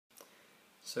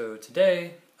So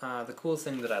today, the cool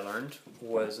thing that I learned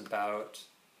was about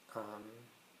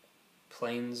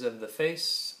planes of the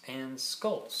face and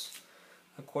skulls,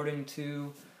 according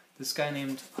to this guy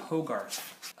named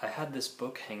Hogarth. I had this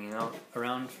book hanging out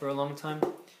around for a long time,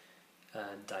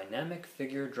 Dynamic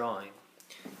Figure Drawing,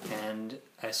 and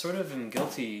I sort of am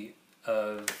guilty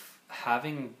of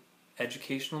having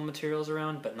educational materials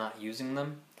around but not using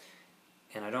them,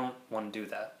 and I don't want to do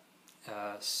that.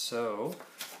 So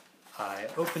I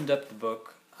opened up the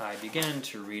book, I began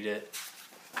to read it,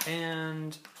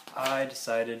 and I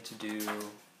decided to do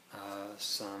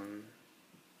some...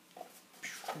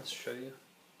 Let's show you.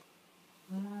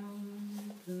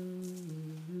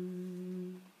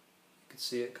 You can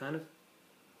see it kind of.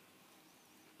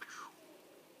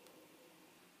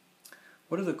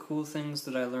 What are the cool things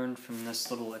that I learned from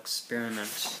this little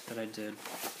experiment that I did?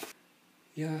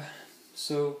 Yeah,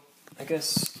 so I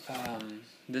guess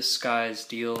this guy's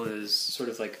deal is sort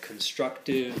of like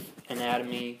constructive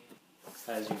anatomy,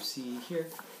 as you see here.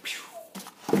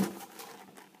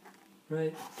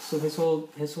 Right, so his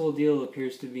whole deal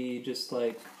appears to be just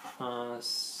like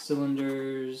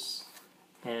cylinders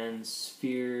and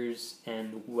spheres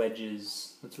and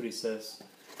wedges. That's what he says.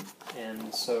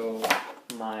 And so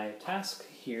my task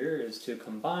here is to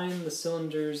combine the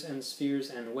cylinders and spheres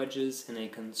and wedges in a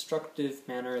constructive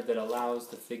manner that allows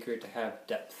the figure to have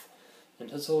depth. And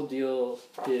his whole deal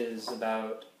is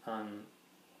about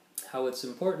how it's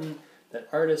important that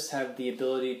artists have the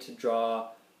ability to draw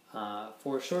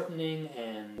foreshortening,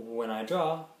 and when I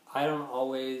draw, I don't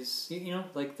always, you know,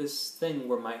 like this thing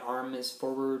where my arm is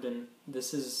forward, and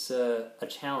this is a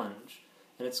challenge.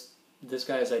 And this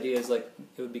guy's idea is like,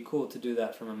 it would be cool to do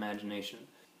that from imagination.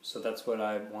 So that's what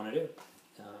I want to do.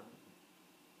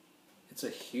 It's a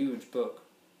huge book.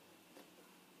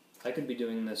 I could be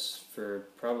doing this for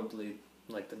probably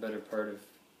like the better part of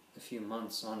a few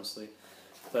months, honestly.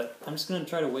 But I'm just going to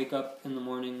try to wake up in the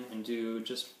morning and do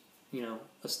just, you know,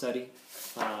 a study.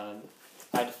 I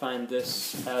define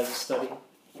this as a study.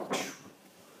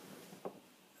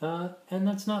 And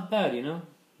that's not bad, you know?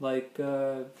 Like,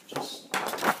 just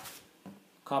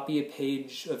copy a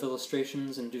page of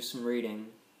illustrations and do some reading,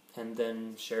 and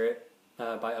then share it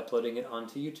by uploading it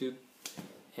onto YouTube.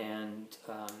 And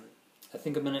I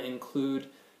think I'm going to include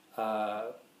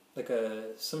like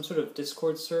some sort of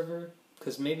Discord server,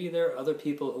 because maybe there are other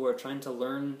people who are trying to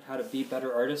learn how to be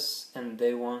better artists, and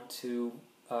they want to,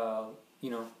 you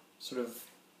know, sort of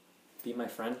be my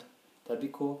friend. That'd be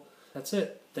cool. That's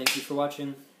it. Thank you for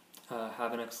watching.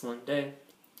 Have an excellent day.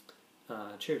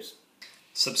 Cheers.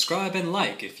 Subscribe and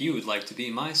like if you would like to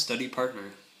be my study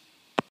partner.